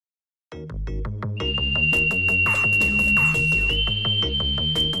Good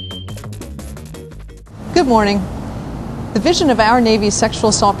morning. The vision of our Navy's Sexual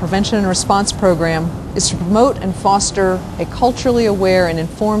Assault Prevention and Response Program is to promote and foster a culturally aware and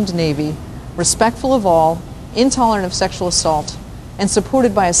informed Navy, respectful of all, intolerant of sexual assault, and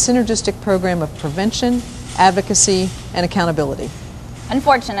supported by a synergistic program of prevention, advocacy, and accountability.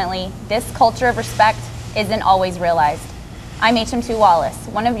 Unfortunately, this culture of respect isn't always realized. I'm HM2 Wallace,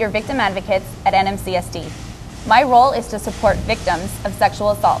 one of your victim advocates at NMCSD. My role is to support victims of sexual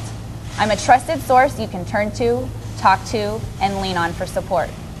assault. I'm a trusted source you can turn to, talk to, and lean on for support.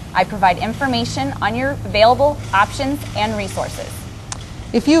 I provide information on your available options and resources.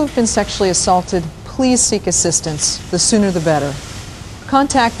 If you have been sexually assaulted, please seek assistance. The sooner the better.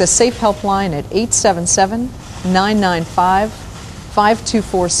 Contact the SAFE helpline at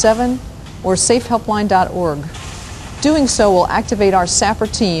 877-995-5247 or safehelpline.org. Doing so will activate our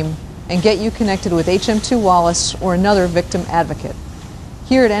SAPR team and get you connected with HM2 Wallace or another victim advocate.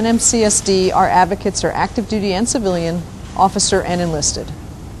 Here at NMCSD, our advocates are active duty and civilian, officer and enlisted.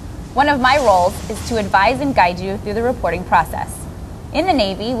 One of my roles is to advise and guide you through the reporting process. In the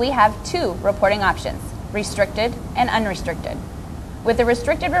Navy, we have two reporting options, restricted and unrestricted. With the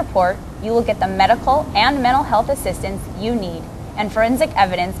restricted report, you will get the medical and mental health assistance you need, and forensic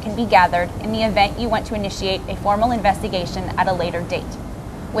evidence can be gathered in the event you want to initiate a formal investigation at a later date.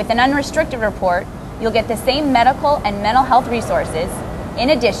 With an unrestricted report, you'll get the same medical and mental health resources. In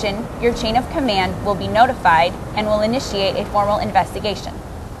addition, your chain of command will be notified and will initiate a formal investigation.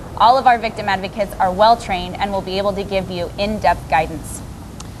 All of our victim advocates are well trained and will be able to give you in-depth guidance.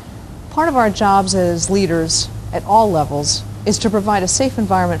 Part of our jobs as leaders at all levels is to provide a safe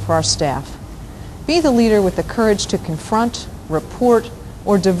environment for our staff. Be the leader with the courage to confront, report,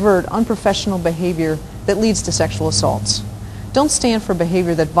 or divert unprofessional behavior that leads to sexual assaults. Don't stand for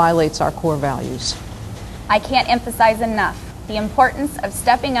behavior that violates our core values. I can't emphasize enough the importance of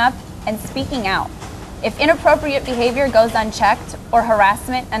stepping up and speaking out. If inappropriate behavior goes unchecked or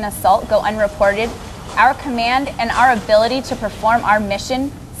harassment and assault go unreported, our command and our ability to perform our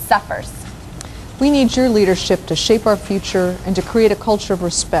mission suffers. We need your leadership to shape our future and to create a culture of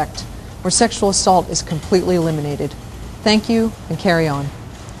respect where sexual assault is completely eliminated. Thank you, and carry on.